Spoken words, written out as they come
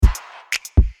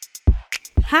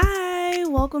Hi,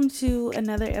 welcome to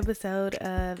another episode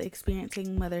of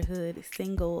Experiencing Motherhood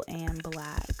Single and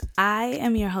Black. I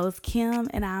am your host, Kim,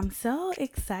 and I'm so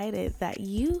excited that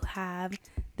you have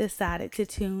decided to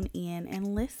tune in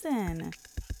and listen.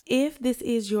 If this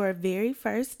is your very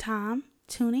first time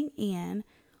tuning in,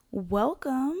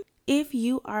 welcome. If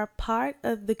you are part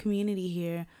of the community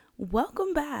here,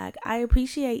 welcome back. I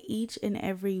appreciate each and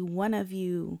every one of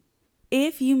you.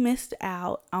 If you missed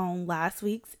out on last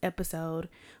week's episode,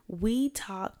 we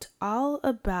talked all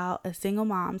about a single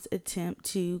mom's attempt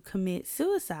to commit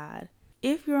suicide.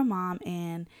 If you're a mom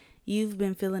and you've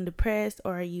been feeling depressed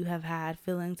or you have had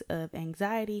feelings of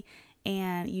anxiety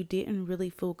and you didn't really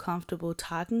feel comfortable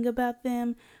talking about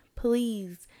them,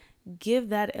 please give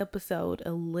that episode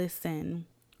a listen.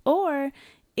 Or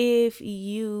if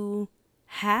you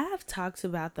have talked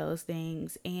about those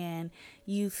things and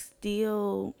you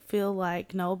still feel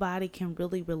like nobody can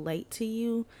really relate to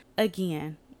you,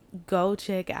 again, go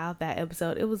check out that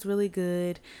episode. It was really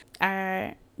good.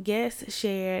 Our guest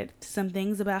shared some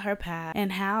things about her past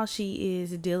and how she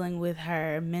is dealing with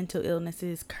her mental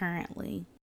illnesses currently.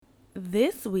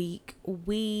 This week,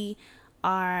 we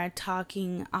are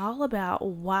talking all about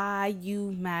why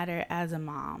you matter as a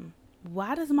mom.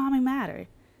 Why does mommy matter?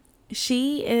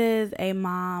 She is a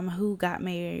mom who got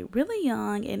married really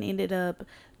young and ended up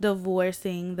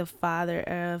divorcing the father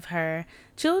of her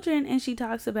children. And she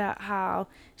talks about how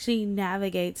she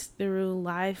navigates through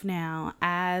life now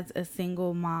as a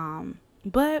single mom.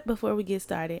 But before we get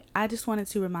started, I just wanted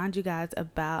to remind you guys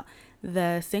about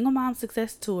the Single Mom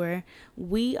Success Tour.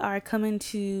 We are coming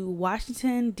to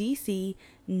Washington, D.C.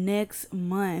 next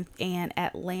month and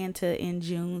Atlanta in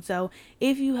June. So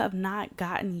if you have not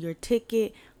gotten your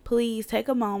ticket, please take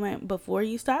a moment before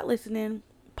you start listening,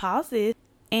 pause this,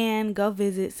 and go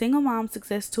visit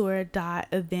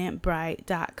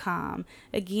singlemomsuccesstour.eventbrite.com.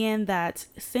 Again, that's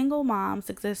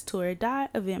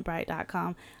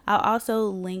singlemomsuccesstour.eventbrite.com. I'll also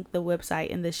link the website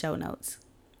in the show notes.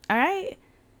 All right.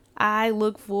 I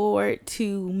look forward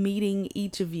to meeting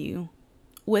each of you.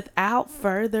 Without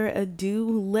further ado,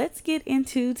 let's get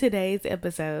into today's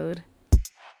episode.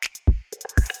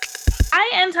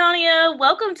 Hi, Antonia.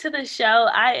 Welcome to the show.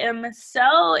 I am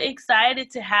so excited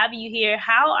to have you here.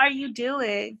 How are you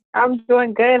doing? I'm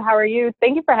doing good. How are you?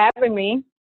 Thank you for having me.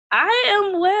 I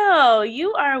am well.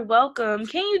 You are welcome.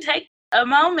 Can you take a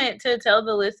moment to tell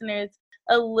the listeners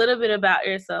a little bit about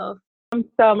yourself?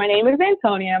 So my name is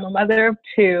Antonia. I'm a mother of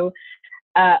two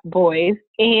boys,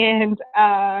 and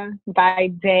by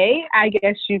day, I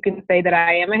guess you can say that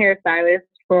I am a hairstylist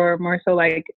for more so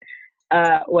like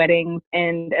weddings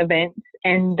and events,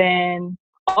 and then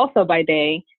also by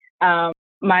day,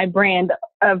 my brand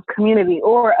of community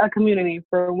or a community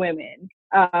for women,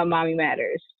 Mommy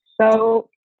Matters. So,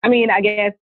 I mean, I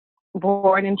guess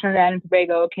born in Trinidad and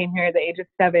Tobago, came here at the age of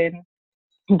 7,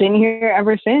 been here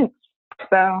ever since.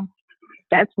 So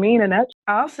that's me in a nutshell.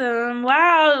 Awesome.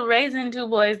 Wow, raising two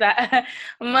boys, that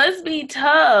must be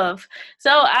tough.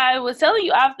 So I was telling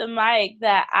you off the mic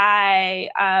that I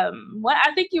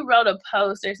think you wrote a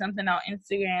post or something on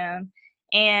Instagram,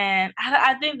 and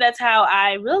I think that's how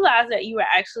I realized that you were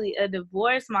actually a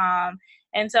divorced mom.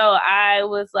 And so I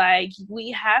was like,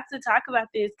 we have to talk about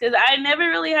this because I never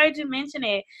really heard you mention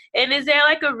it. And is there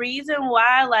like a reason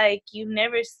why like you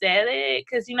never said it?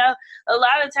 Because a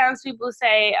lot of times people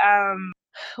say,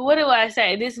 what do I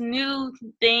say? This new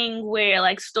thing where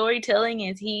like storytelling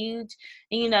is huge,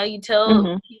 and you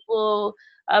tell people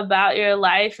about your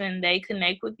life and they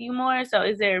connect with you more. So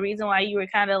is there a reason why you were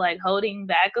kind of like holding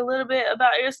back a little bit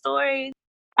about your story?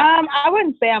 I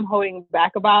wouldn't say I'm holding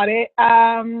back about it.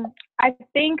 I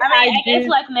think I mean, I I guess just,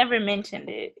 like never mentioned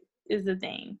it is the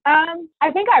thing.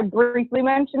 I think I briefly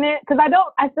mentioned it because I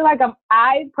feel like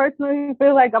I personally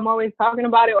feel like I'm always talking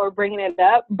about it or bringing it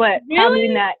up, but probably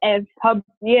Really? not as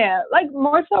yeah, like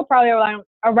more so probably around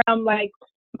like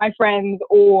my friends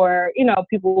or,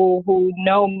 people who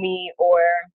know me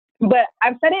but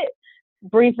I've said it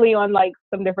briefly on like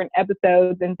some different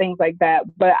episodes and things like that,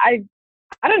 but I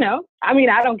don't know. I mean,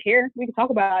 I don't care. We can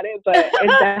talk about it, but it's Well,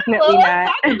 definitely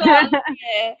let's not. talk about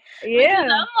it. Because Yeah.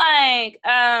 I'm like,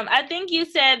 I think you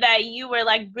said that you were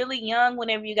like really young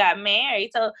whenever you got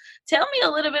married. So tell me a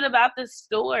little bit about the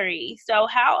story. So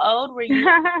how old were you when you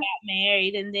got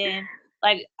married? And then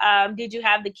like, did you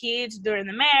have the kids during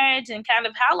the marriage? And kind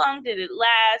of how long did it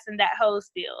last and that whole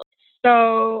spiel?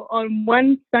 So on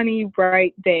one sunny,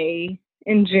 bright day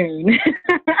in June,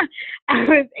 I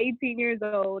was 18 years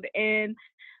old,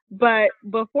 but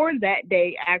before that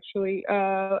day, actually,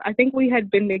 I think we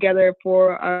had been together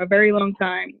for a very long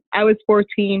time. I was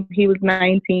 14, he was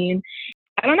 19.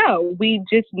 I don't know. We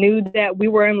just knew that we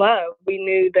were in love. We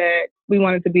knew that we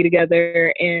wanted to be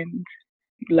together and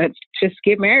let's just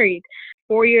get married.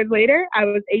 4 years later, I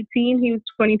was 18, he was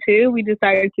 22. We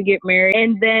decided to get married.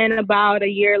 And then about a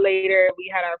year later,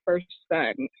 we had our first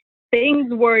son.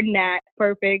 Things were not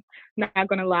perfect, not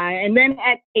gonna lie. And then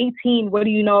at 18, what do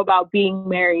you know about being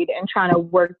married and trying to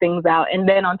work things out? And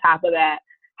then on top of that,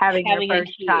 having your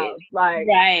first child. Like,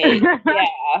 right.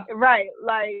 Yeah. right.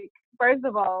 Like, first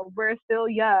of all, we're still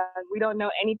young. We don't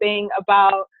know anything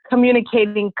about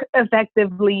communicating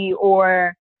effectively,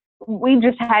 or we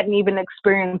just hadn't even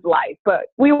experienced life. But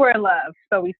we were in love,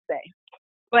 so we say.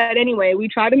 But anyway, we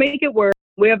tried to make it work.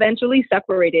 We eventually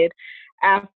separated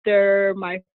after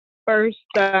my first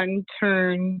son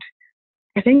turned,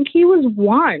 I think he was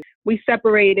 1. We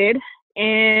separated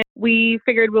and we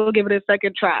figured we'll give it a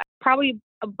second try. Probably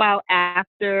about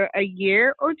after a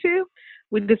year or two,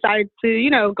 we decided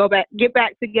to, get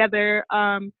back together,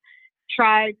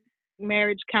 try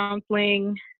marriage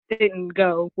counseling, didn't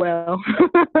go well.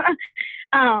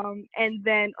 And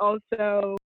then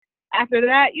also after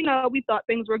that, we thought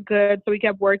things were good, so we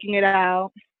kept working it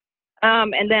out.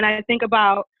 And then I think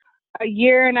about a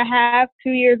year and a half,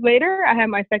 2 years later, I had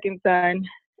my second son.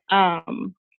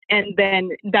 And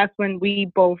then that's when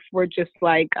we both were just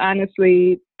like,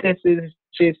 honestly, this is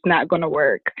just not going to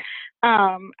work.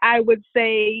 I would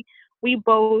say we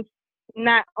both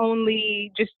not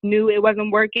only just knew it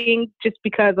wasn't working just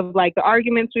because of like the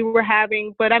arguments we were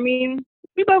having, but I mean,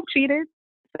 we both cheated.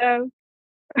 So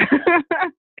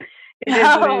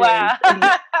wow.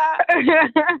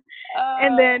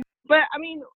 And then, but I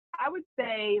mean, I would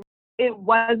say it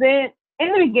wasn't,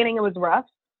 in the beginning, it was rough.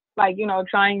 Like,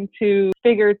 trying to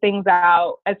figure things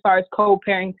out as far as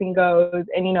co-parenting goes.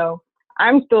 And,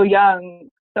 I'm still young,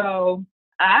 so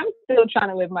I'm still trying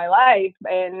to live my life.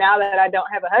 And now that I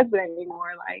don't have a husband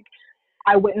anymore, like,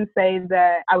 I wouldn't say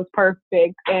that I was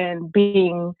perfect and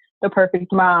being the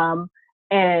perfect mom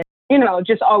and,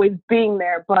 just always being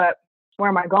there. But where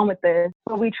am I going with this?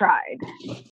 But we tried.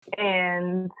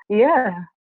 And yeah.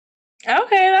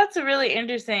 Okay, that's really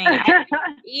interesting.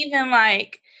 Even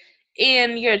like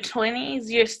in your 20s,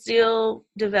 you're still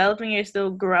developing, you're still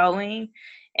growing.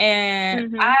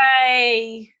 And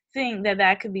I think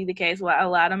that could be the case why a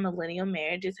lot of millennial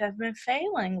marriages have been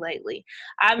failing lately.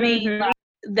 I mean, like,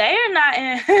 they are not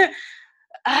in,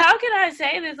 how can I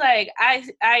say this? Like,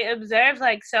 I observe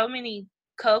like so many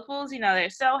couples, they're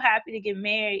so happy to get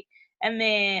married. And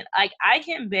then, like, I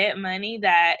can bet money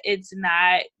that it's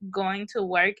not going to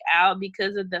work out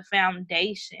because of the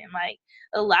foundation. Like,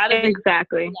 a lot of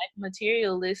exactly, like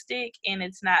materialistic, and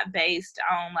it's not based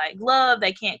on like love.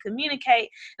 They can't communicate.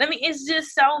 I mean, it's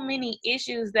just so many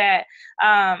issues that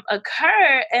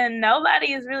occur, and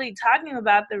nobody is really talking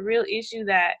about the real issue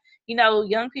that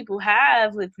young people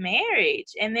have with marriage.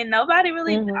 And then nobody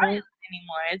really does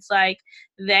anymore. It's like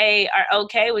they are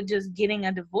okay with just getting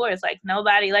a divorce. Like,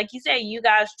 nobody, like you say, you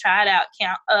guys tried out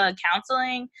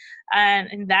counseling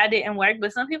and that didn't work,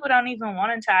 but some people don't even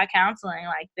want to try counseling.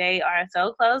 Like, they are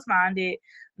so close-minded,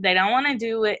 they don't want to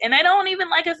do it, and they don't even,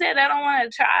 like I said, they don't want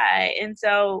to try. And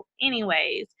so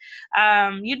anyways,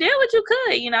 you did what you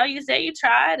could. You said you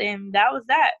tried, and that was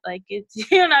that. Like, it's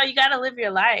you got to live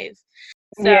your life.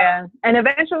 So, yeah. And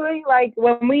eventually, like,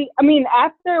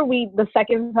 after the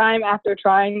second time after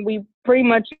trying, we pretty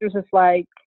much was just like,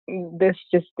 this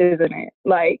just isn't it.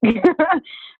 Like,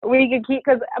 we could keep,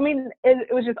 because,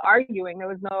 it was just arguing. There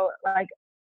was no, like,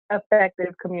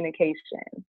 effective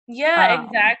communication. Yeah,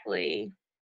 exactly.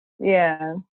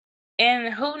 Yeah.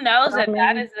 And who knows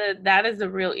that is a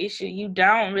real issue. You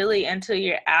don't really until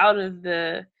you're out of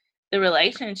the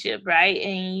relationship, right?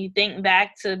 And you think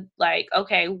back to like,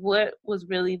 okay, what was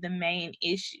really the main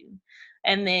issue?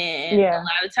 And then a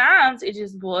lot of times it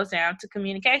just boils down to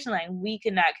communication. Like, we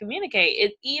could not communicate.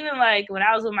 It even like when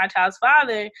I was with my child's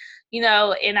father,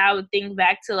 and I would think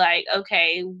back to like,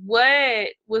 okay, what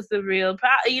was the real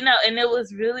problem? And it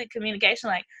was really communication.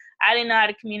 Like, I didn't know how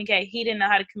to communicate. He didn't know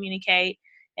how to communicate.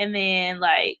 And then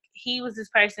like he was this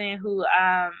person who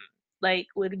like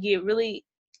would get really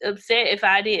upset if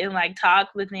I didn't like talk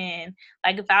within,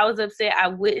 like if I was upset I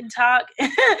wouldn't talk.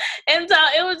 And so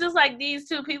it was just like these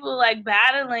two people like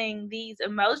battling these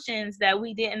emotions that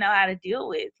we didn't know how to deal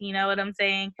with. You know what I'm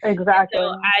saying? Exactly.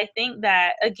 So I think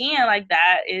that again, like,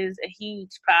 that is a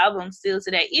huge problem still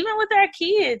today, even with our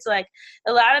kids. Like,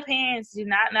 a lot of parents do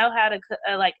not know how to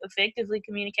like effectively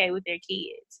communicate with their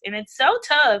kids, and it's so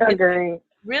tough. Agreed. It's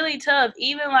really tough.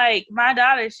 Even like my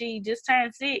daughter, she just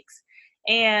turned 6.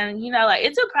 And, like,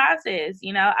 it's a process.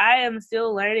 I am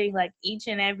still learning, like, each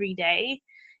and every day.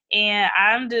 And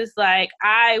I'm just like,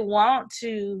 I want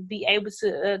to be able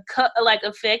to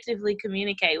effectively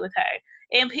communicate with her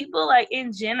and people like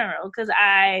in general, because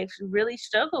I really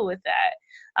struggle with that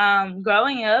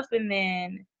growing up, and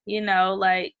then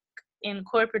like in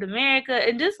corporate America,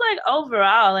 and just like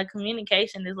overall, like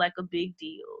communication is like a big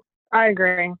deal. I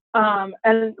agree.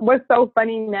 And what's so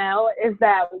funny now is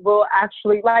that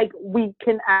we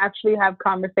can actually have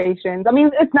conversations. I mean,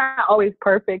 it's not always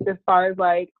perfect as far as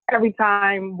like every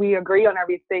time we agree on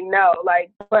everything. No,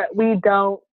 like, but we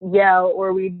don't yell,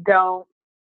 or we don't,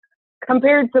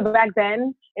 compared to back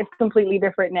then, it's completely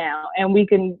different now. And we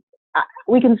can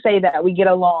say that we get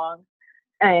along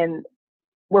and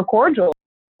we're cordial.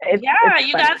 It's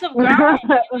you guys have grown.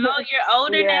 You're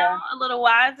older now, a little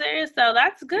wiser, so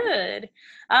that's good.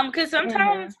 Because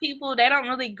sometimes people, they don't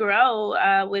really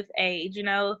grow with age.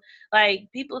 Like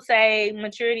people say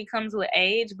maturity comes with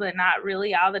age, but not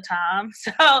really all the time.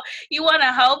 So you want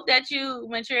to hope that you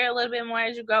mature a little bit more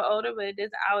as you grow older, but it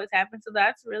doesn't always happen. So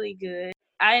that's really good.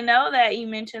 I know that you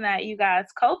mentioned that you guys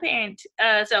co-parent.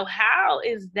 So how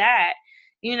is that?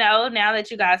 Now that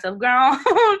you guys have grown,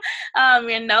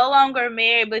 you're no longer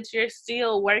married, but you're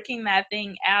still working that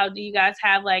thing out. Do you guys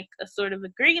have like a sort of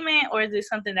agreement, or is it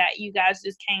something that you guys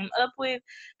just came up with?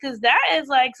 Because that is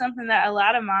like something that a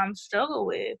lot of moms struggle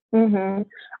with.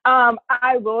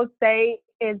 I will say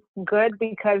it's good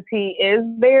because he is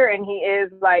there and he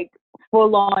is like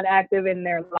full on active in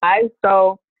their lives.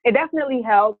 So it definitely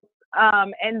helps.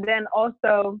 And then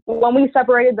also when we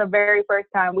separated the very first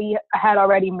time, we had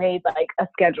already made like a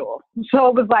schedule. So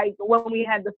it was like when we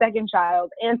had the second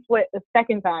child and split the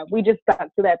second time, we just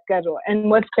stuck to that schedule. And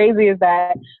what's crazy is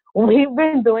that we've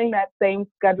been doing that same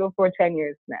schedule for 10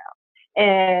 years now.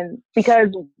 And because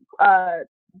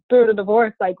through the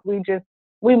divorce, like we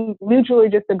mutually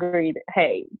just agreed,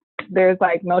 hey, there's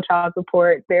like no child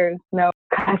support, there's no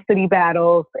custody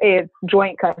battles, it's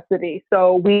joint custody.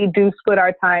 So we do split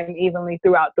our time evenly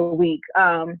throughout the week,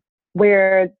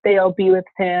 where they'll be with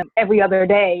him every other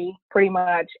day pretty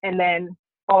much, and then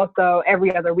also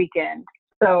every other weekend.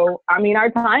 So I mean, our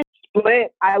time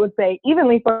split, I would say,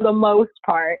 evenly for the most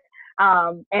part.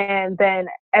 And then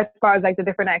as far as like the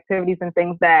different activities and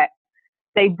things that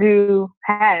they do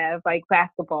have, like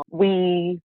basketball,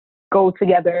 we go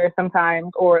together sometimes,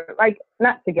 or like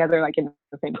not together like in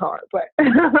the same car, but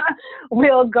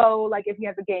we'll go, like if he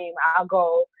has a game, I'll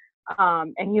go,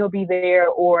 and he'll be there.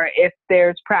 Or if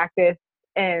there's practice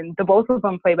and the both of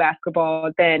them play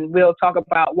basketball, then we'll talk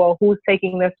about, well, who's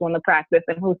taking this one to practice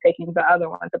and who's taking the other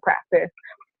one to practice.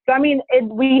 So I mean,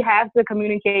 we have to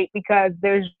communicate because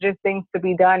there's just things to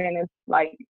be done, and it's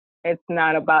like, it's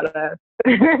not about us.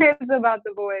 It's about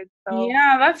the boys. So.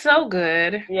 Yeah, that's so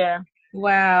good. Yeah.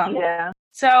 Wow. Yeah.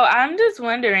 So I'm just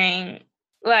wondering,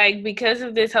 like, because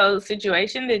of this whole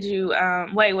situation, did you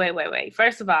wait.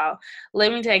 First of all,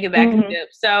 let me take it back a step.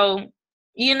 So,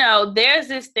 there's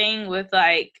this thing with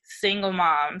like single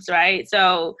moms, right?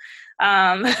 So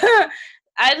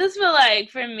I just feel like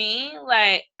for me,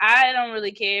 like, I don't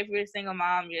really care if you're a single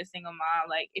mom, you're a single mom.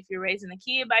 Like, if you're raising a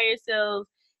kid by yourself,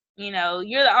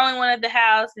 you're the only one at the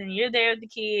house and you're there with the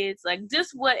kids, like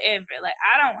just whatever. Like,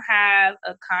 I don't have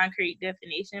a concrete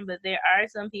definition, but there are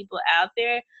some people out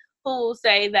there who will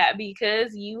say that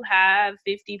because you have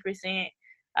 50%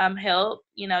 help,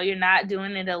 you're not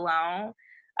doing it alone.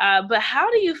 But how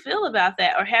do you feel about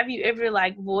that? Or have you ever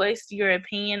like voiced your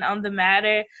opinion on the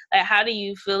matter? Like, how do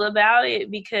you feel about it?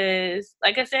 Because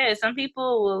like I said, some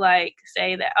people will like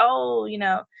say that, oh,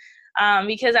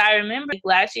 because I remember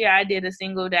last year I did a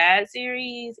single dad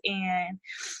series, and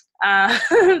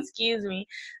excuse me,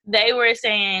 they were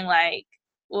saying like,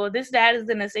 well, this dad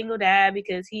isn't a single dad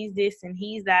because he's this and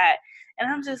he's that. And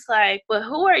I'm just like, but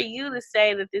who are you to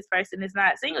say that this person is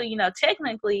not single?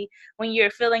 Technically, when you're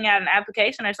filling out an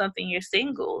application or something, you're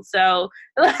single. So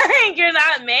like, you're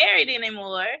not married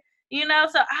anymore,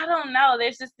 So I don't know.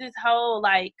 There's just this whole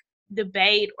like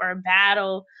debate or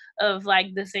battle of like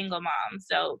the single mom.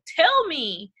 So tell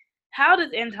me, how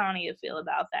does Antonia feel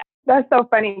about that? That's so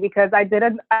funny because I did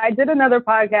another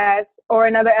podcast or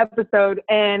another episode,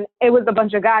 and it was a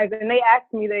bunch of guys, and they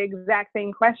asked me the exact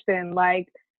same question, like,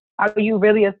 are you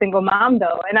really a single mom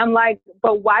though? And I'm like,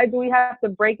 but why do we have to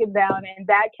break it down in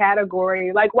that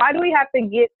category? Like, why do we have to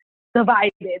get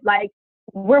divided? Like,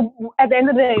 we're, at the end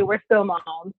of the day, we're still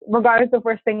moms, regardless if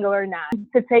we're single or not.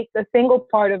 To take the single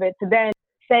part of it to then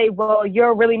say, well,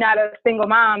 you're really not a single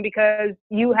mom because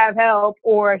you have help,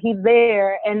 or he's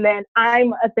there, and then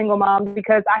I'm a single mom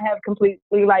because I have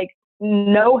completely like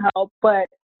no help, but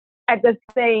at the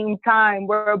same time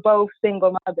we're both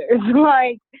single mothers.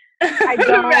 Like, I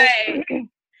don't. Right.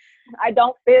 I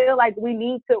don't feel like we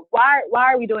need to. Why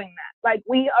are we doing that? Like,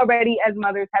 we already as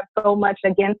mothers have so much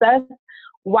against us.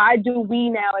 Why do we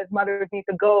now as mothers need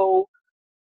to go,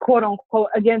 quote unquote,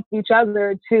 against each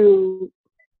other to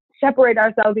separate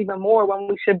ourselves even more when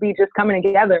we should be just coming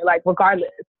together, like,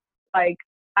 regardless? Like,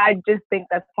 I just think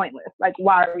that's pointless. Like,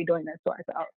 why are we doing this to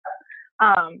ourselves?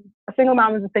 A single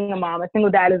mom is a single mom. A single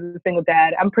dad is a single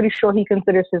dad. I'm pretty sure he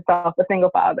considers himself a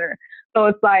single father. So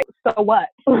it's like, so what?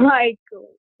 Like,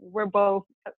 we're both,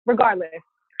 regardless,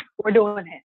 we're doing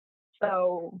it.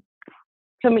 So,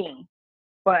 to me,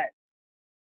 but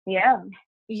yeah.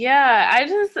 Yeah,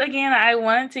 I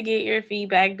wanted to get your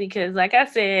feedback because, like I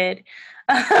said,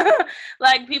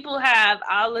 like, people have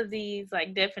all of these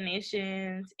like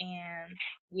definitions, and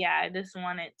yeah, I just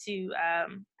wanted to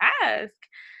ask.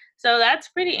 So that's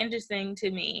pretty interesting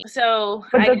to me. So,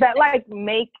 but does that like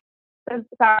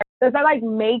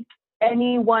make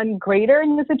anyone greater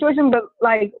in the situation? But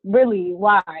like, really,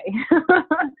 why?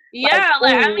 Yeah,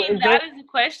 like, I mean, that is a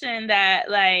question that,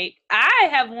 like, I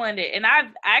have wondered, and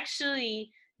I've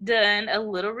actually done a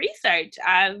little research.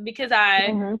 Because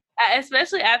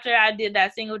especially after I did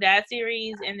that single dad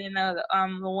series, and then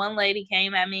the one lady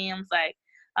came at me and was like,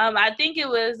 I think it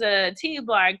was T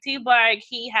Bark. T Bark,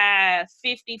 he had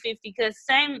 50-50, because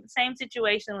same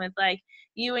situation with like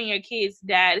you and your kid's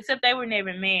dad, except they were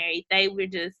never married. They were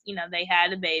just, they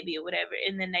had a baby or whatever,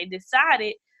 and then they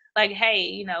decided, like,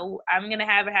 hey, I'm going to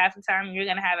have her half the time, you're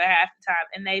going to have her half the time.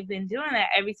 And they've been doing that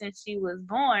ever since she was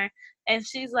born. And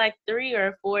she's like 3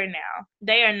 or 4 now.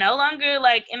 They are no longer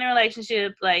like in a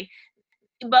relationship. Like,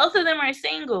 both of them are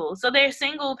single. So they're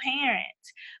single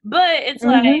parents. But it's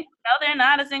like, no, they're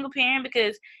not a single parent,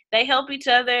 because they help each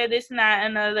other, this and that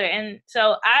and another. And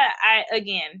so I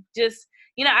again, just,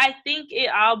 I think it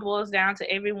all boils down to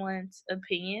everyone's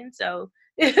opinion. So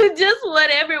just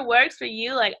whatever works for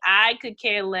you. Like, I could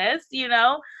care less,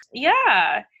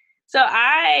 Yeah. So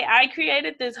I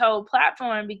created this whole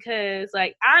platform because,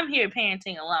 like, I'm here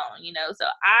parenting alone, so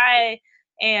I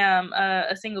am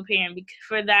a single parent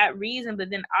for that reason, but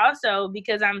then also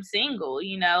because I'm single,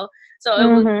 so it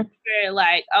was very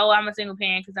like, oh, I'm a single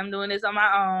parent because I'm doing this on my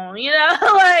own,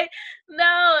 like,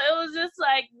 no, it was just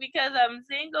like, because I'm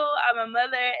single, I'm a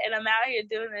mother, and I'm out here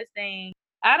doing this thing.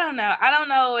 I don't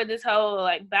know where this whole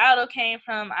like battle came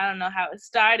from. I don't know how it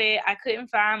started. I couldn't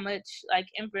find much like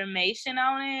information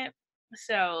on it.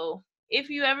 So if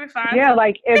you ever find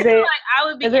like, is it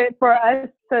like, is it for us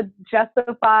to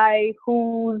justify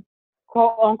whose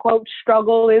quote unquote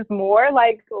struggle is more?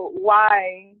 Like,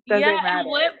 why does it matter? And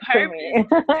what purpose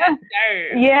does that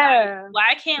serve? Yeah. Like,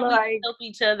 why can't we help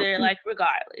each other, like,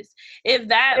 regardless? If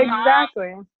that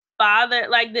father,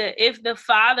 like, if the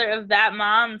father of that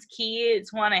mom's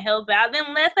kids want to help out,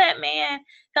 then let that man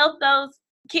help those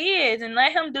kids and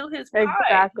let him do his part.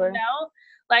 Exactly.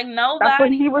 Like, nobody. That's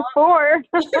what he was for.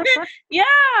 Yeah.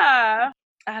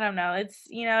 I don't know. It's,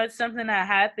 it's something that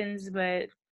happens, but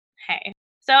hey.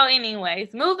 So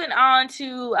anyways, moving on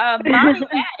to Mommy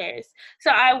Matters.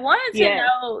 So I wanted to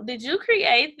know, did you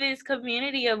create this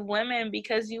community of women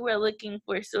because you were looking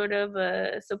for sort of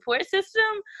a support system?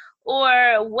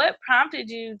 Or what prompted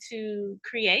you to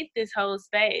create this whole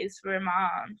space for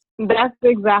moms? That's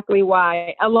exactly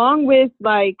why. Along with,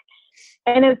 like,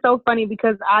 and it's so funny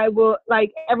because I will,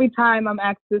 like, every time I'm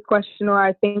asked this question or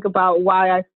I think about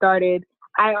why I started,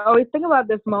 I always think about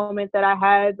this moment that I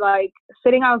had, like,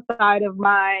 sitting outside of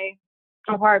my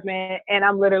apartment, and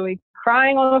I'm literally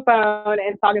crying on the phone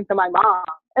and talking to my mom.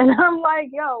 And I'm like,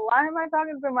 yo, why am I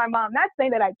talking to my mom? Not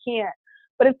saying that I can't,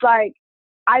 but it's like,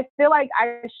 I feel like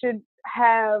I should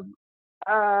have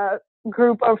a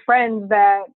group of friends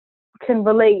that can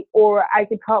relate, or I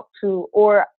could talk to,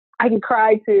 or I can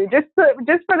cry to, just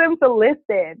for them to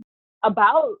listen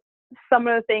about some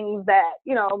of the things that,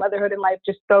 motherhood and life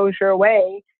just throws your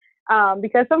way.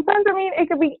 Because sometimes, I mean, it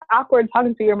could be awkward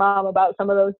talking to your mom about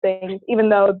some of those things, even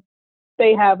though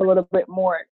they have a little bit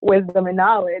more wisdom and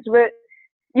knowledge, but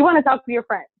you want to talk to your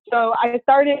friends. So I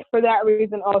started for that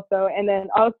reason also. And then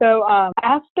also,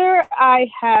 after I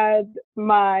had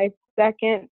my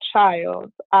second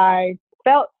child, I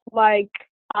felt like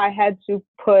I had to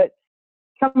put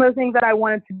some of the things that I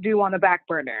wanted to do on the back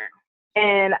burner.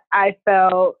 And I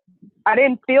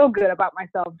didn't feel good about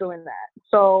myself doing that.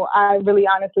 So I really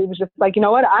honestly was just like, you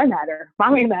know what? I matter.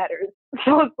 Mommy matters.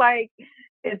 So it's like,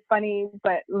 it's funny,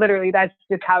 but literally that's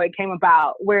just how it came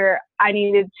about, where I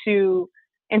needed to,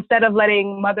 instead of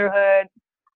letting motherhood,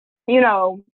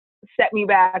 set me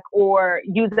back or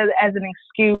use it as an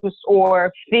excuse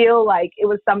or feel like it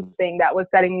was something that was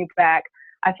setting me back,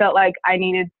 I felt like I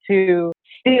needed to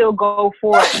still go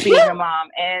for it being a mom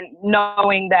and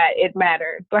knowing that it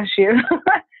mattered. Bless you.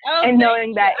 Oh, and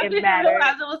knowing that I it didn't mattered.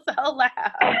 realize it was so loud.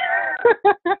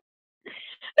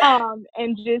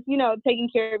 And just, taking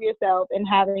care of yourself and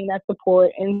having that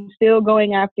support and still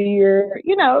going after your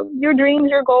dreams,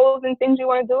 your goals, and things you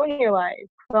want to do in your life.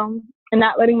 And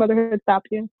not letting motherhood stop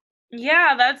you.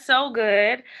 Yeah, that's so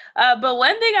good. But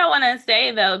one thing I want to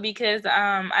say though, because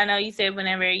I know you said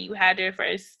whenever you had your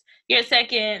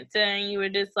second son, you were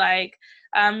just like,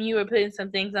 you were putting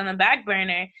some things on the back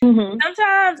burner. Mm-hmm.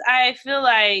 Sometimes I feel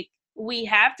like we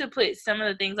have to put some of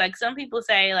the things, like some people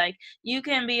say, like, you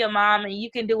can be a mom and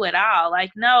you can do it all.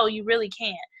 Like, no, you really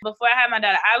can't. Before I had my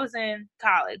daughter, I was in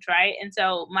college, right? And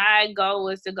so my goal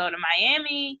was to go to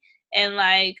Miami and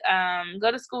like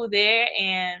go to school there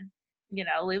and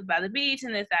live by the beach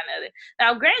and this, that, and other.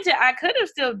 Now, granted, I could have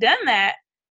still done that,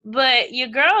 but your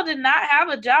girl did not have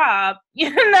a job,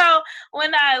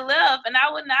 when I left, and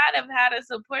I would not have had a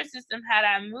support system had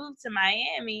I moved to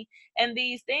Miami and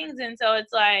these things. And so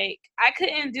it's like, I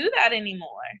couldn't do that anymore.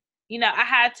 I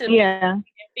had to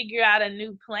figure out a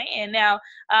new plan. Now,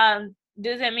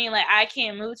 does that mean like I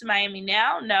can't move to Miami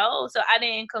now? No. So I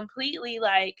didn't completely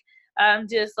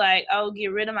just like, oh,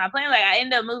 get rid of my plan. Like I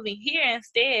ended up moving here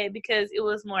instead because it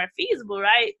was more feasible,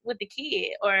 right, with the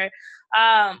kid or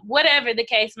whatever the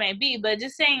case may be. But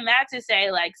just saying that to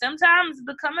say, like, sometimes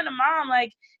becoming a mom,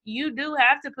 like, you do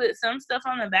have to put some stuff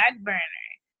on the back burner,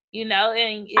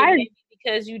 and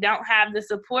because you don't have the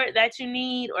support that you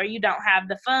need or you don't have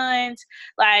the funds,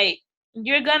 like,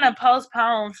 you're gonna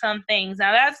postpone some things.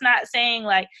 Now, that's not saying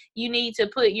like you need to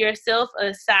put yourself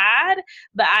aside,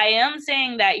 but I am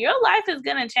saying that your life is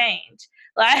gonna change.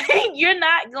 Like, you're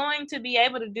not going to be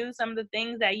able to do some of the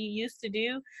things that you used to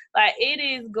do. Like, it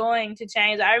is going to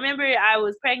change. I remember I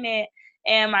was pregnant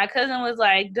and my cousin was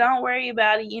like, don't worry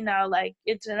about it, like,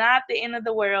 it's not the end of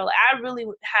the world. I really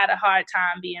had a hard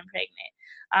time being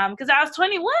pregnant. Because I was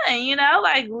 21,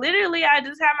 like literally I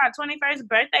just had my 21st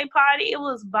birthday party. It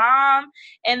was bomb.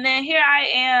 And then here I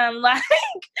am, like,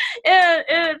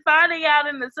 and finding out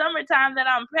in the summertime that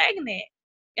I'm pregnant.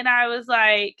 And I was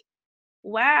like,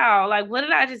 wow, like, what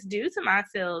did I just do to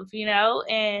myself,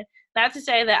 And not to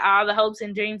say that all the hopes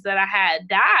and dreams that I had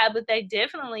died, but they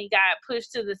definitely got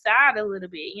pushed to the side a little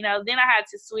bit, Then I had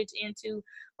to switch into,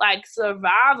 like,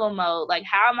 survival mode. Like,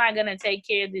 how am I going to take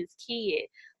care of this kid?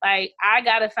 Like, I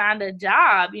got to find a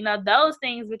job. Those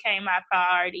things became my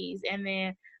priorities. And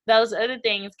then those other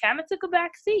things kind of took a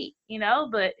back seat,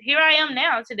 But here I am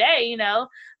now today,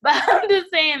 But I'm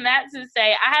just saying that to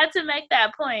say I had to make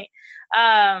that point.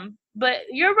 But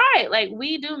you're right. Like,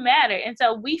 we do matter. And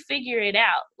so we figure it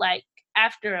out, like,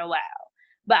 after a while.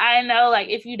 But I know, like,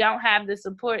 if you don't have the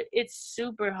support, it's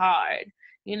super hard.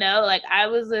 Like, I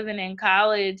was living in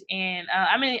college and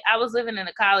I was living in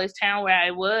a college town where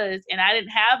I was, and I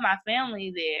didn't have my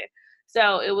family there.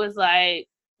 So it was like,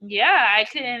 yeah, I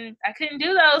couldn't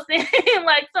do those things,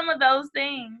 like some of those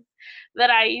things that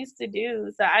I used to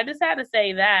do. So I just had to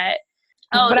say that.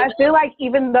 But I feel like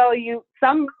even though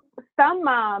some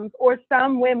moms or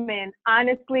some women,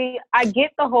 honestly, I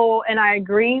get the whole, and I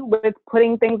agree with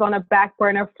putting things on a back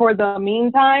burner for the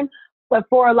meantime. But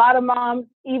for a lot of moms,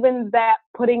 even that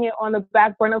putting it on the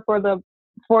back burner for the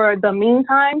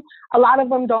meantime, a lot of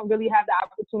them don't really have the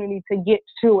opportunity to get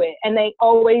to it. And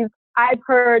I've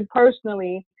heard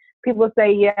personally people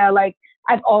say, yeah, like,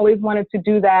 I've always wanted to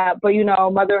do that, but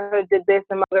motherhood did this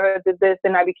and motherhood did this,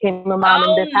 and I became a mom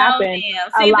and this happened.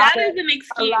 Damn. See, that is an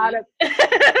excuse.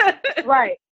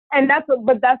 Right. And that's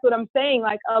what I'm saying.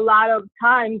 Like, a lot of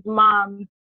times moms,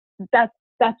 that's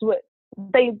what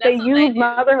they use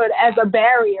motherhood as a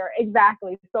barrier.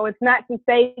 Exactly. So it's not to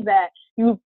say that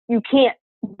you can't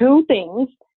do things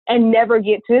and never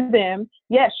get to them.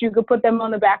 Yes, you could put them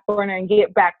on the back burner and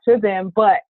get back to them,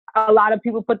 but a lot of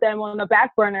people put them on the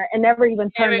back burner and never even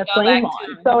turn the flame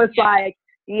on. So it's like,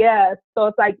 yes. So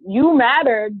it's like, you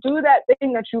matter. Do that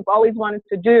thing that you've always wanted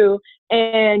to do,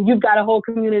 and you've got a whole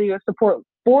community of support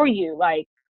for you. Like,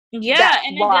 yeah,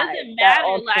 and it doesn't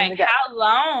matter like how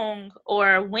long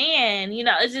or when,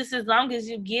 it's just as long as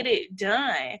you get it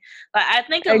done. Like, I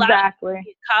think a lot of people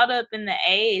get caught up in the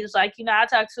age. Like, I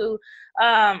talk to,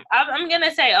 I'm going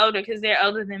to say older because they're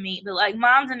older than me, but like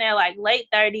moms in their like late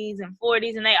 30s and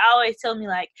 40s, and they always tell me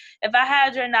like, if I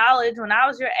had your knowledge when I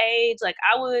was your age, like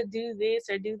I would do this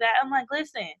or do that. I'm like,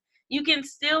 listen, you can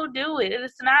still do it.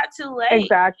 It's not too late.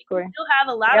 Exactly. You still have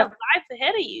a lot of life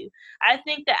ahead of you. I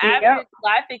think the average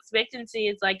life expectancy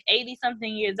is like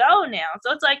 80-something years old now.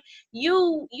 So it's like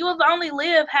you have only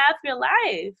lived half your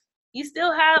life. You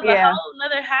still have a whole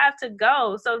another half to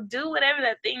go. So do whatever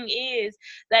that thing is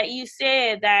that you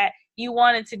said that you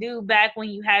wanted to do back when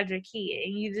you had your kid,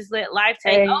 and you just let life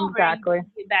take over and you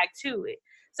get back to it.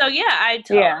 So yeah, I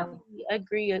totally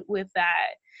agree with that.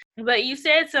 But you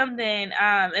said something,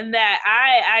 and that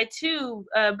I too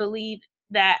believe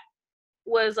that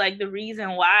was like the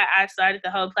reason why I started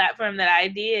the whole platform that I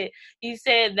did. You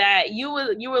said that you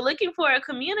were looking for a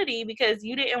community because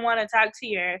you didn't want to talk to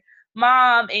your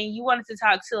mom and you wanted to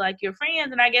talk to like your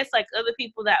friends and I guess like other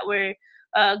people that were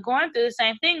going through the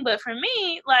same thing. But for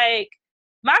me, like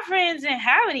my friends didn't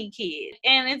have any kids,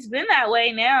 and it's been that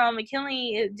way now.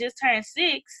 McKinley just turned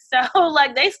 6, so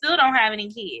like they still don't have any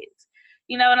kids.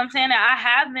 You know what I'm saying? I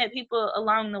have met people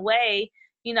along the way,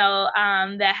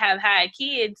 that have had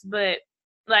kids, but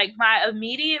like my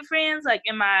immediate friends, like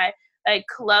in my like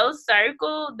close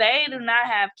circle, they do not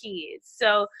have kids.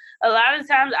 So a lot of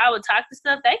times I would talk to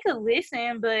stuff, they could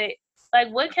listen, but like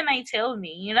what can they tell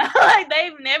me? Like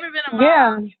they've never been a mom.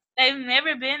 Yeah. They've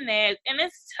never been there, and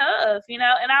it's tough, and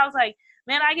I was like,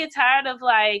 man, I get tired of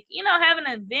like, having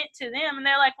a vent to them, and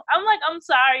they're like, I'm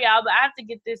sorry, y'all, but I have to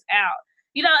get this out.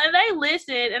 And they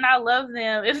listen, and I love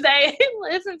them if they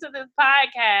listen to this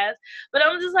podcast. But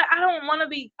I'm just like, I don't want to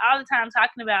be all the time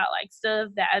talking about like stuff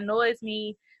that annoys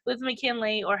me with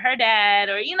McKinley or her dad,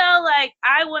 or like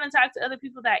I want to talk to other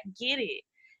people that get it.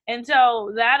 And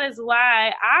so that is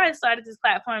why I started this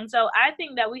platform. So I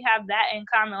think that we have that in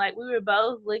common. Like we were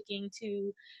both looking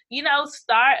to,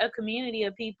 start a community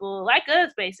of people like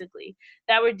us, basically,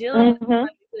 that were dealing with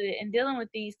and dealing with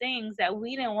these things that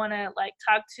we didn't want to like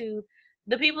talk to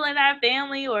the people in our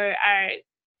family or our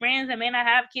friends that may not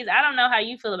have kids. I don't know how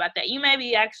you feel about that. You may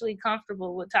be actually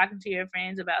comfortable with talking to your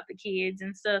friends about the kids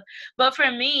and stuff. But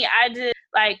for me, I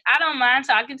don't mind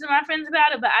talking to my friends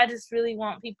about it, but I just really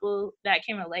want people that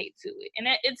can relate to it. And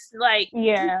it's like,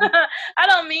 yeah, I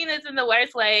don't mean this in the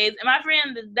worst ways. And my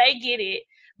friends, they get it,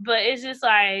 but it's just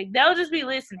like, they'll just be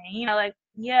listening, like,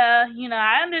 yeah,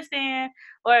 I understand.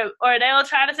 Or they'll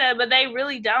try to say it, but they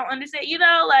really don't understand,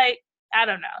 like, I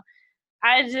don't know.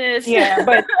 I just yeah,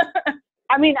 but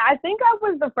I mean, I think I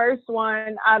was the first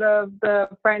one out of the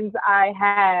friends I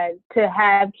had to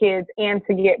have kids and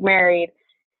to get married.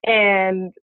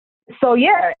 And so,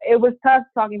 yeah, it was tough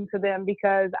talking to them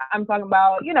because I'm talking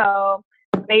about,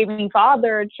 baby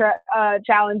father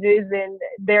challenges, and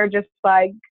they're just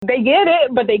like, they get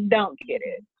it, but they don't get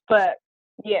it. But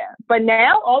yeah, but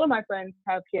now all of my friends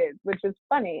have kids, which is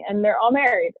funny, and they're all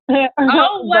married.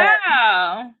 Oh,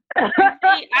 wow.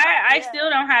 See, I still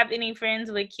don't have any friends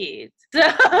with kids. So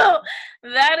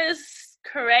that is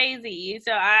crazy.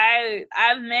 So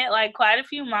I've met like quite a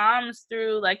few moms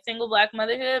through like single Black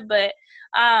motherhood, but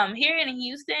here in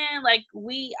Houston, like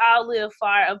we all live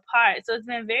far apart. So it's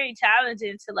been very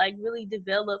challenging to like really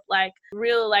develop like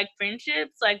real like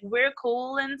friendships. Like we're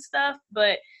cool and stuff,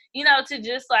 but to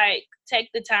just like take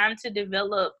the time to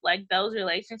develop like those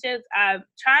relationships, I'm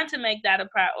trying to make that a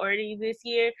priority this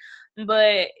year.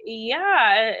 But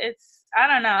yeah, I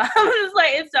don't know. I'm just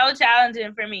like, it's so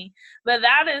challenging for me. But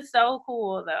that is so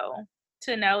cool though,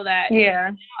 to know that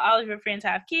all of your friends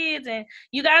have kids and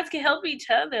you guys can help each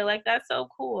other. Like that's so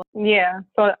cool. Yeah.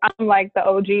 So I'm like the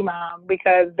OG mom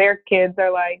because their kids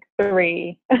are like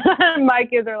 3. My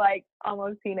kids are like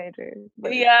almost teenagers.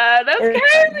 Yeah, that's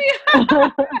crazy.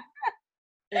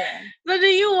 Yeah. So do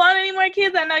you want any more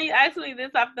kids? I know you asked me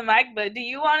this off the mic, but do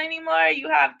you want any more? You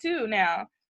have 2 now.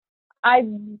 I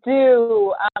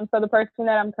do. So the person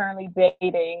that I'm currently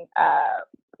dating,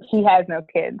 he has no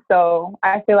kids. So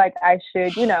I feel like I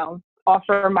should,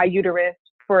 offer my uterus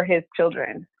for his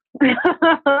children.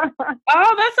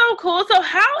 Oh, that's so cool. So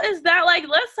how is that like?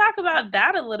 Let's talk about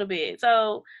that a little bit.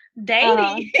 So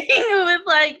dating with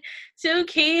like 2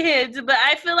 kids, but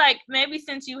I feel like maybe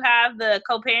since you have the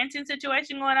co-parenting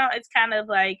situation going on, it's kind of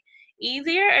like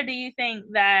easier, or do you think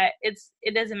that it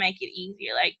doesn't make it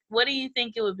easier? Like what do you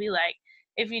think it would be like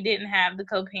if you didn't have the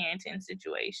co-parenting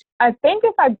situation? I think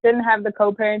if I didn't have the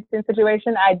co-parenting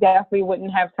situation, I definitely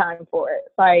wouldn't have time for it.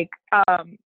 Like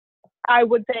I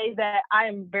would say that I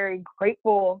am very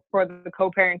grateful for the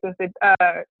co-parenting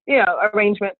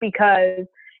arrangement because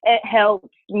it helps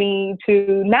me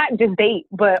to not just date,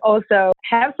 but also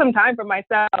have some time for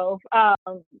myself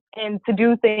and to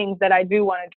do things that I do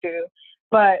want to do.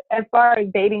 But as far as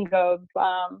dating goes,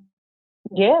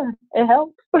 yeah, it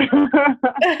helps.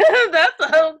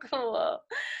 That's so cool.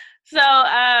 So,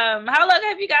 how long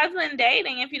have you guys been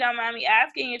dating, if you don't mind me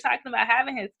asking? You're talking about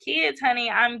having his kids, honey.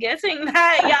 I'm guessing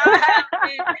that y'all have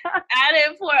been at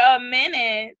it for a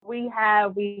minute.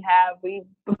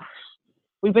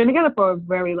 We've been together for a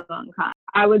very long time.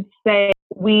 I would say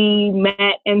we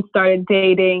met and started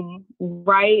dating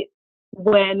right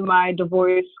when my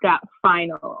divorce got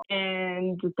final.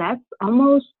 And that's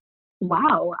almost,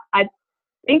 wow. I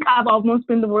think I've almost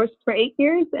been divorced for 8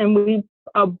 years, and we're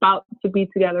about to be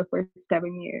together for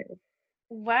 7 years.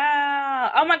 Wow.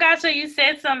 Oh my gosh, so you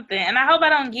said something, and I hope I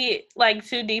don't get like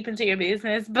too deep into your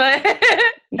business, but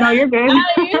no, you're good.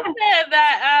 You said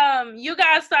that you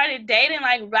guys started dating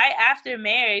like right after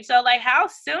marriage. So like how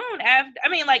soon after, I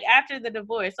mean like after the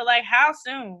divorce. So like how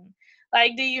soon?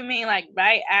 Like do you mean like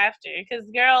right after? Cuz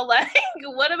girl, like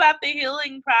what about the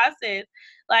healing process?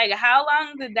 Like how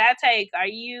long did that take? Are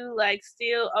you like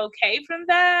still okay from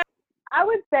that? I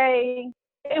would say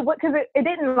because it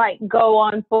didn't like go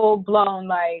on full blown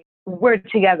like we're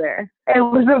together. It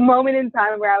was a moment in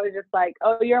time where I was just like,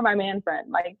 oh, you're my man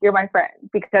friend, like you're my friend,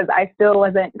 because I still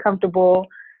wasn't comfortable,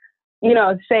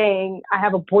 saying I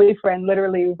have a boyfriend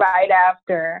literally right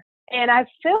after. And I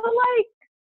feel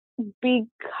like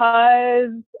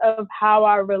because of how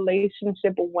our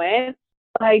relationship went,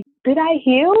 like, did I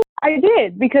heal? I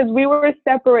did, because we were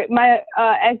separate. My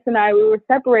ex and I, we were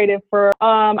separated for,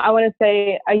 I want to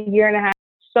say a year and a half.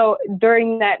 So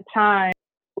during that time,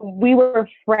 we were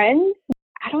friends.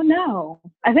 I don't know.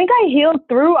 I think I healed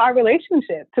through our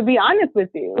relationship, to be honest with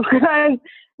you, because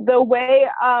the way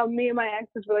me and my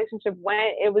ex's relationship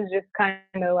went, it was just kind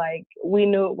of like we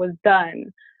knew it was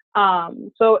done.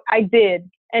 So I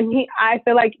did. And I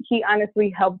feel like he honestly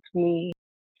helped me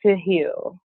to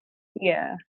heal.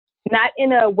 Yeah. Not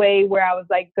in a way where I was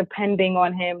like depending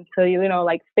on him to,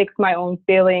 like fix my own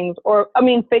feelings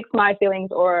fix my feelings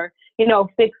or,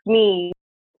 fix me.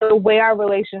 The way our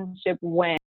relationship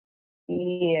went.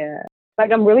 Yeah.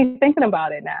 Like I'm really thinking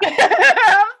about it now.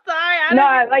 I'm sorry.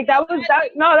 That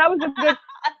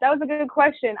was a good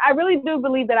question. I really do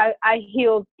believe that I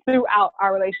healed throughout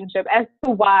our relationship as to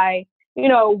why,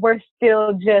 we're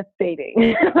still just dating.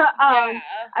 Yeah.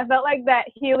 I felt like that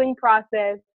healing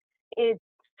process, it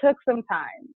took some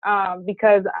time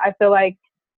because I feel like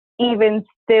even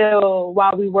still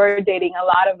while we were dating, a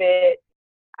lot of it,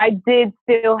 I did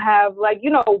still have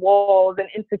walls and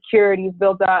insecurities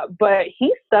built up, but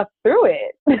he stuck through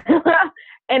it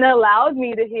and allowed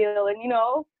me to heal and,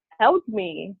 helped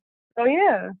me. So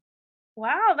yeah.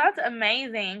 Wow, that's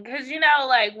amazing. Because,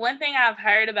 like one thing I've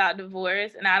heard about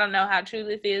divorce, and I don't know how true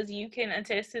this is, you can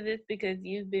attest to this because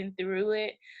you've been through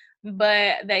it,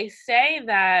 but they say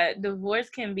that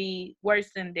divorce can be worse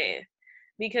than death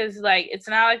because, like, it's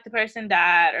not like the person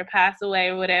died or passed away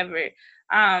or whatever,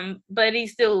 but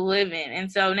he's still living.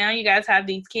 And so now you guys have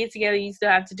these kids together, you still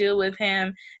have to deal with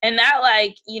him. And not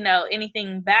like,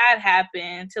 anything bad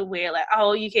happened to where, like,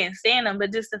 oh, you can't stand him,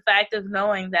 but just the fact of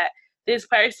knowing that this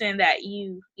person that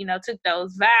you took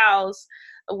those vows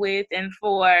with and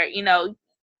for,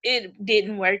 it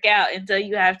didn't work out, and so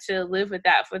you have to live with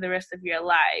that for the rest of your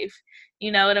life.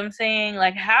 You know what I'm saying?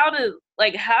 Like how do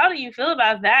you feel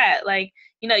about that? Like,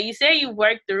 you say you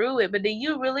worked through it, but do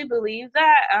you really believe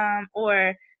that?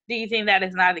 Or do you think that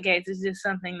is not the case? It's just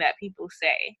something that people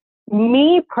say?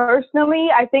 Me personally,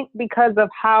 I think because of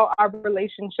how our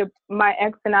relationship, my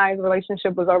ex and I's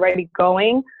relationship was already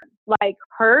going, like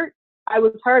hurt. I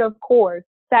was hurt, of course.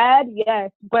 Sad,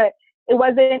 yes, but it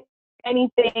wasn't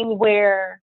anything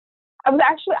where I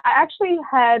actually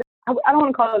had, I don't want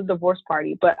to call it a divorce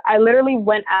party, but I literally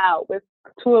went out with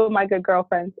 2 of my good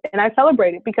girlfriends and I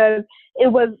celebrated because it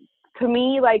was, to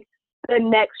me, like the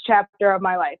next chapter of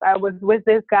my life. I was with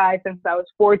this guy since I was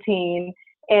 14.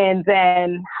 And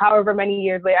then however many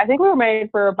years later, I think we were married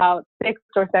for about 6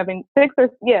 or 7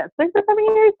 years,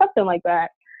 something like that.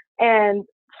 And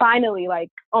finally, like,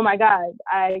 oh my God,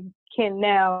 I can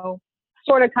now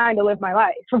sort of kind of live my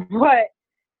life. But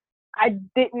I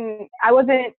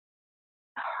wasn't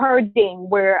hurting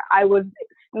where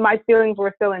my feelings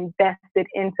were still invested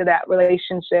into that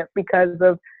relationship because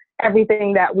of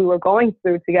everything that we were going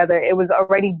through together. It was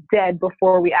already dead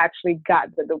before we actually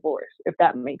got the divorce, if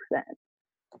that makes sense.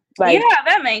 Like, yeah,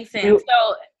 that makes sense.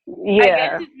 So yeah. I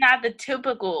guess it's not the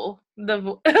typical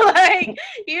divorce. Like,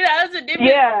 it's a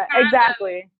different. Yeah,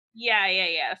 exactly.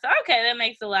 Yeah. So okay, that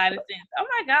makes a lot of sense. Oh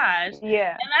my gosh.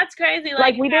 Yeah. And that's crazy.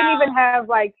 Like we didn't even have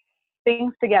like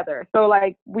things together. So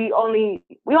like we only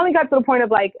got to the point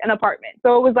of like an apartment.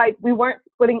 So it was like we weren't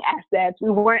splitting assets.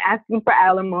 We weren't asking for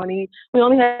alimony. We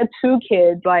only had 2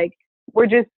 kids. Like we're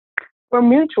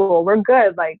mutual. We're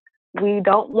good. Like we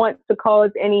don't want to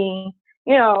cause any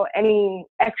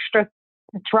extra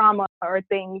drama or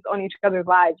things on each other's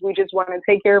lives. We just want to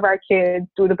take care of our kids,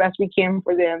 do the best we can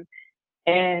for them,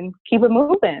 and keep it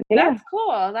moving. Yeah.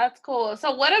 That's cool.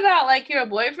 So what about like your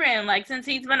boyfriend? Like since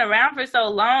he's been around for so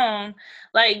long,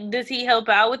 like does he help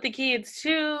out with the kids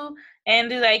too? And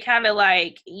do they kind of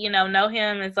like, know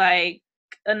him as like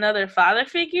another father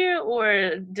figure,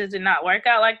 or does it not work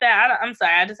out like that? I'm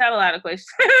sorry, I just have a lot of questions.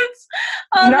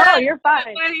 No, you're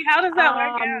fine. How does that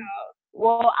work out?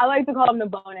 Well, I like to call him the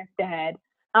bonus dad.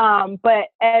 But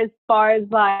as far as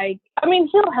like, I mean,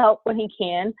 he'll help when he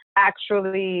can,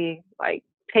 actually like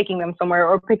taking them somewhere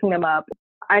or picking them up.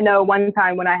 I know one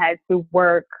time when I had to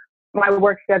work, my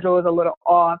work schedule was a little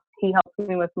off. He helped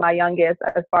me with my youngest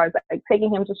as far as like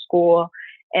taking him to school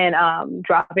and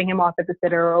dropping him off at the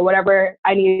sitter or whatever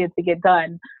I needed to get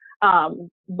done.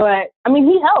 But I mean,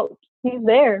 he helped. He's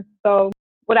there. So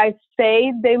would I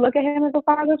say they look at him as a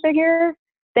father figure?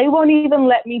 They won't even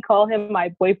let me call him my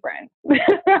boyfriend.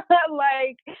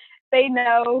 Like, they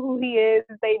know who he is.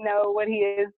 They know what he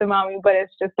is to mommy, but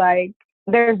it's just like,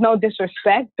 there's no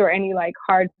disrespect or any like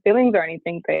hard feelings or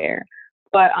anything there.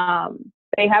 But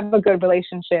they have a good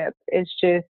relationship. It's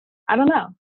just, I don't know.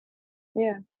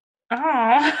 Yeah. Oh.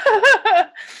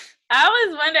 I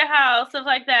always wonder how stuff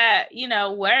like that,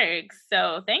 works.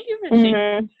 So thank you for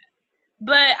sharing.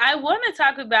 But I want to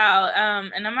talk about,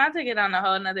 and I'm about to get on a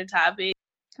whole nother topic,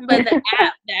 but the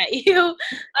app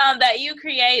that you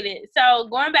created. So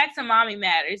going back to Mommy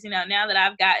Matters, now that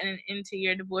I've gotten into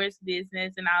your divorce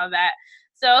business and all of that.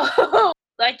 So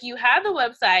like you have the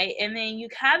website and then you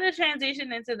kind of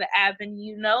transition into the app and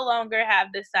you no longer have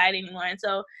the site anymore. And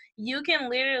so you can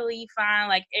literally find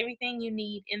like everything you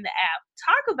need in the app.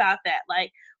 Talk about that.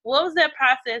 Like, what was that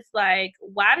process like?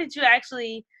 Why did you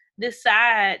actually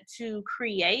decide to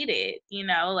create it?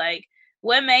 Like,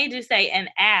 what made you say an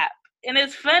app? And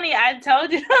it's funny, I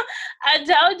told you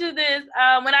this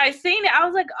when I seen it. I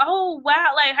was like, oh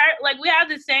wow, like we have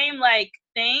the same like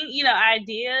thing,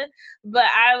 idea, but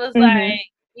I was like,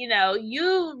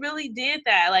 you really did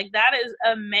that. Like, that is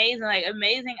amazing, like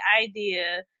amazing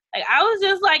idea. Like, I was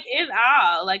just like in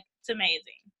awe. Like, it's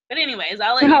amazing. But anyways,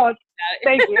 I'll let you.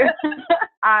 Thank you.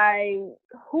 I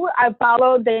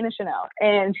followed Dana Chanel,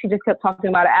 and she just kept talking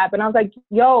about an app, and I was like,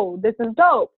 yo, this is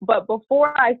dope. But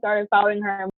before I started following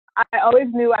her, I always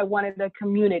knew I wanted a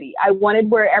community. I wanted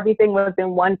where everything was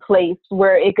in one place,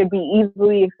 where it could be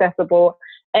easily accessible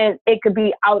and it could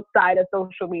be outside of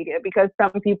social media, because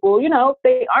some people,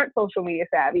 they aren't social media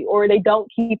savvy or they don't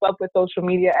keep up with social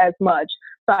media as much.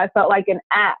 So I felt like an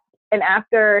app. And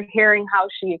after hearing how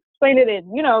she explained it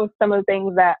and, some of the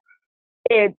things that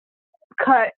it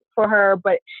cut for her,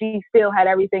 but she still had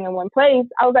everything in one place,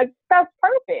 I was like, that's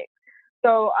perfect.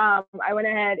 So I went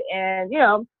ahead and,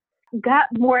 got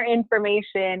more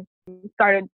information,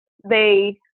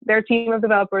 their team of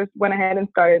developers went ahead and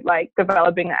started like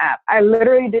developing the app. I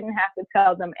literally didn't have to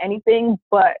tell them anything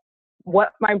but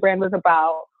what my brand was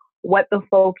about, what the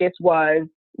focus was,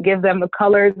 give them the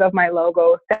colors of my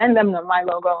logo, send them my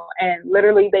logo, and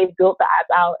literally they built the app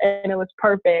out and it was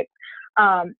perfect.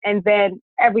 And then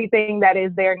everything that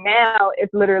is there now is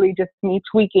literally just me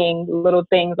tweaking little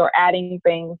things or adding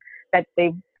things that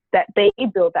they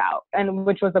built out, and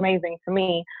which was amazing to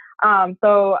me.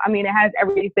 So, I mean, it has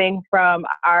everything from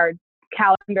our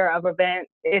calendar of events.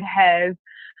 It has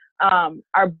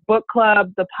our book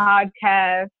club, the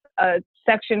podcast, a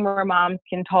section where moms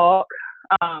can talk,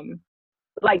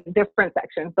 like different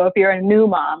sections. So if you're a new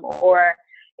mom or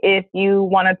if you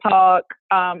want to talk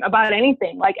about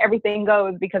anything, like everything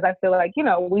goes, because I feel like,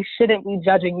 we shouldn't be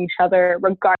judging each other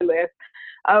regardless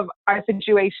of our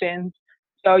situations.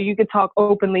 So you could talk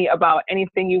openly about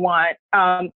anything you want,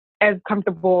 as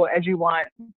comfortable as you want,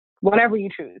 whatever you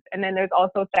choose. And then there's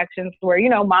also sections where,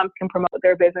 moms can promote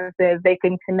their businesses. They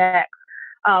can connect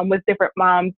with different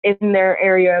moms in their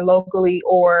area locally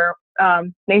or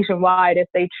nationwide if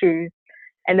they choose.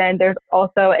 And then there's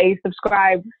also a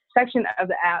subscribe section of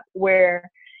the app where,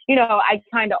 I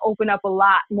kind of open up a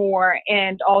lot more,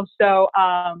 and also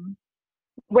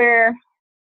where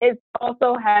it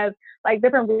also has like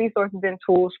different resources and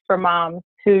tools for moms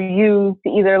to use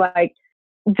to either like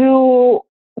do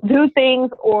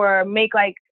things or make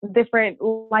like different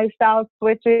lifestyle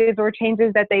switches or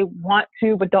changes that they want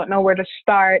to but don't know where to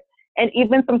start, and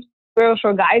even some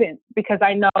spiritual guidance, because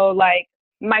I know like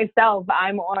myself,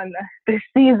 I'm on this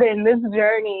season, this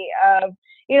journey of,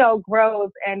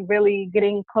 growth and really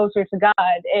getting closer to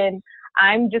God. And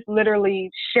I'm just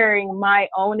literally sharing my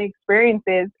own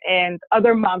experiences, and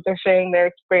other moms are sharing their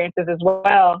experiences as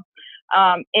well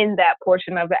in that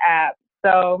portion of the app.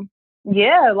 So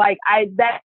yeah, like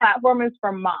that platform is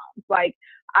for moms. Like,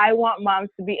 I want moms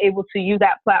to be able to use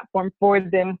that platform for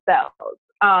themselves.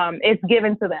 It's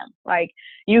given to them. Like,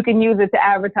 you can use it to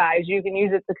advertise, you can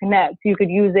use it to connect, you could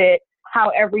use it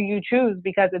however you choose,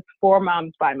 because it's for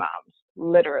moms by moms,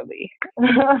 literally.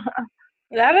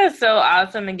 That is so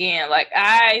awesome again. Like,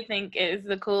 I think it's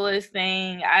the coolest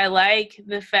thing. I like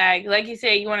the fact, like you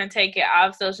said, you want to take it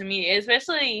off social media,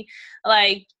 especially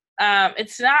like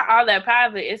it's not all that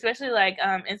private, especially like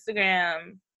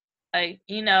Instagram. Like,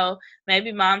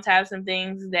 maybe moms have some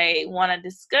things they want to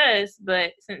discuss,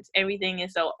 but since everything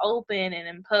is so open and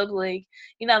in public,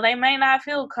 they may not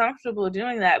feel comfortable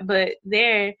doing that. But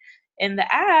they're in the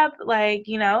app, like,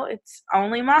 it's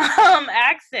only mom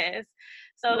access.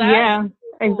 So that's Yeah,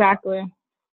 cool. exactly.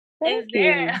 Is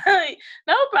there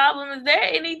no problem? Is there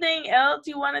anything else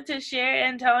you wanted to share,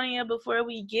 Antonia, before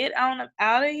we get on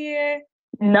out of here?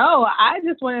 No, I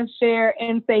just want to share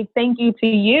and say thank you to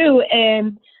you.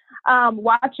 And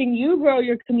watching you grow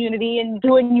your community and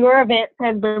doing your events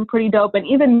has been pretty dope. And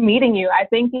even meeting you, I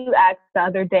think you asked the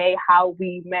other day how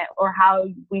we met or how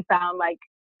we found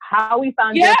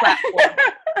your platform.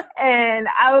 And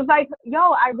I was like,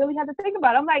 yo, I really had to think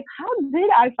about it. I'm like, how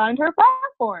did I find her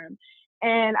platform?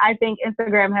 And I think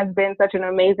Instagram has been such an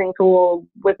amazing tool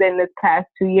within this past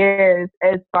 2 years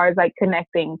as far as like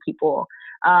connecting people,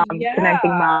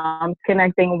 connecting moms,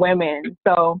 connecting women.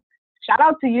 So shout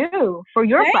out to you for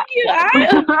your platform. You. I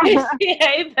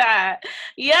appreciate that.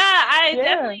 Yeah,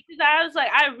 definitely, because I was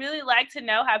like, I really like to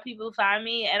know how people find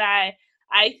me. And I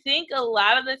think a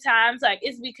lot of the times, like,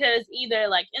 it's because either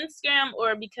like Instagram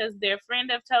or because their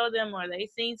friend have told them or they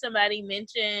seen somebody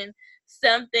mention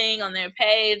something on their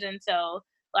page. And so,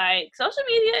 like, social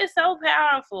media is so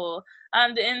powerful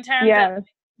in terms of,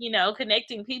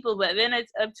 connecting people. But then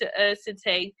it's up to us to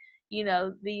take,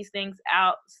 these things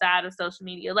outside of social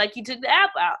media. Like, you took the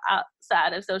app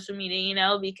outside of social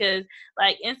media, because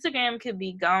like Instagram could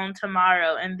be gone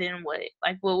tomorrow, and then what?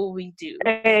 Like, what will we do?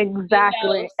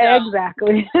 Exactly.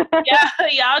 Exactly. Yeah,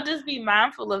 y'all just be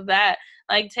mindful of that.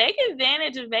 Like, take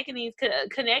advantage of making these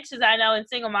connections. I know in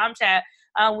Single Mom Chat,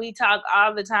 we talk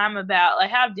all the time about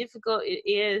like how difficult it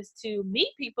is to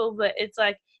meet people, but it's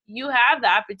like you have the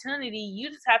opportunity, you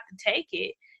just have to take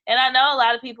it. And I know a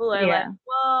lot of people are like,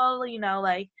 well,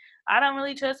 like, I don't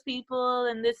really trust people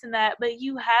and this and that, but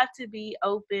you have to be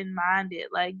open-minded.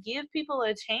 Like, give people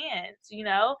a chance, and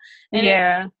if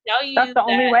they tell you that's the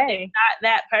only way. Not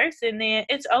that person, then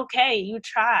it's okay. You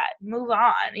tried. Move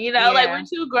on. Like, we're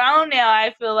too grown now,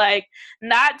 I feel like,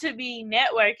 not to be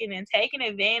networking and taking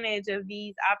advantage of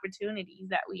these opportunities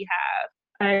that we have.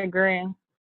 I agree.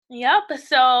 Yep.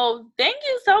 So thank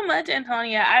you so much,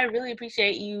 Antonia. I really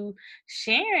appreciate you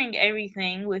sharing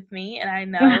everything with me. And I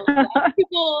know a lot of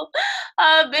people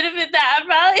benefit that. I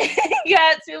probably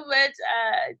got too much,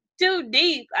 too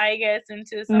deep, I guess,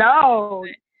 into something. No.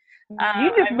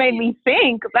 You just made me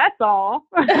think. That's all.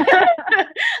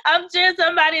 I'm sure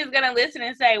somebody is gonna listen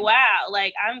and say, "Wow,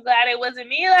 like, I'm glad it wasn't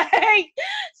me." Like,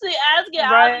 she asking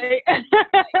all these questions.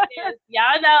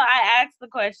 Y'all know I asked the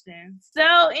questions.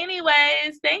 So,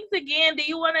 anyways, thanks again. Do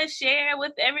you want to share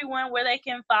with everyone where they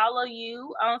can follow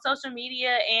you on social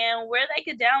media and where they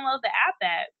could download the app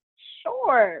at?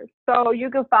 Sure. So you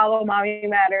can follow Mommy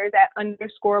Matters at _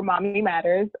 Mommy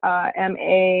Matters, _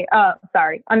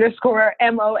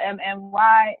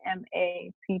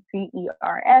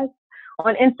 MOMMYMATTERS.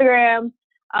 On Instagram,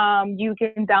 you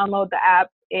can download the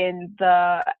app in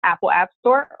the Apple App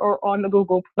Store or on the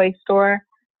Google Play Store.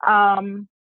 I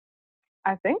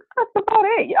think that's about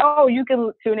it. Oh, you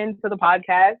can tune into the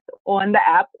podcast on the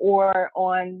app or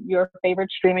on your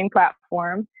favorite streaming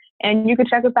platform. And you can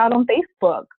check us out on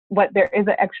Facebook, but there is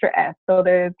an extra S. So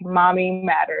there's Mommy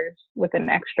Matters with an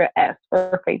extra S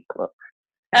for Facebook.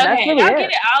 Okay, really I'll get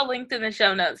it all linked in the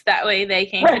show notes. That way they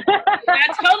can. How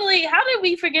did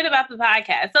we forget about the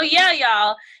podcast? So yeah,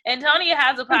 y'all, Antonia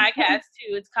has a podcast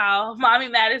too. It's called Mommy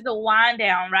Matters, the Wind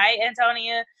Down, right,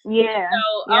 Antonia? Yeah.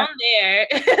 So on there,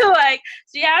 like,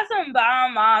 she has some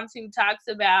bomb moms who talks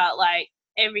about like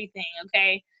everything.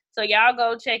 Okay, so y'all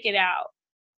go check it out.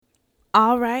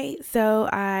 All right, so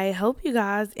I hope you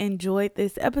guys enjoyed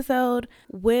this episode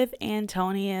with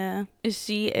Antonia.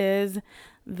 She is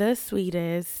the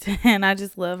sweetest, and I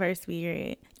just love her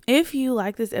spirit. If you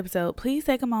like this episode, please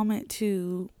take a moment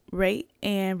to rate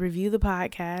and review the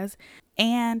podcast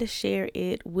and share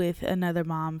it with another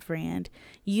mom friend.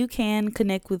 You can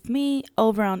connect with me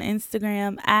over on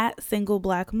Instagram at Single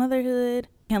Black Motherhood.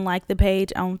 You can like the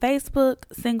page on Facebook,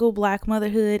 Single Black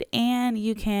Motherhood, and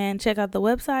you can check out the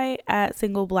website at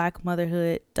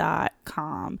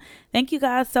singleblackmotherhood.com. Thank you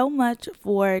guys so much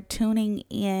for tuning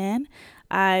in.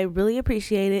 I really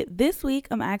appreciate it. This week,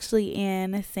 I'm actually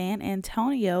in San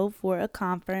Antonio for a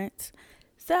conference.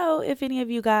 So if any of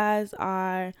you guys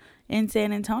are in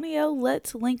San Antonio,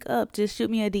 let's link up. Just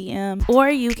shoot me a DM, or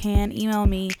you can email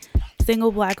me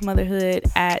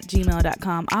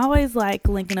singleblackmotherhood@gmail.com. I always like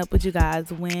linking up with you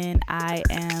guys when I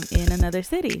am in another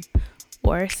city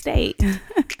or state.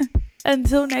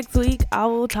 Until next week, I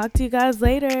will talk to you guys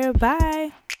later.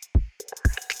 Bye.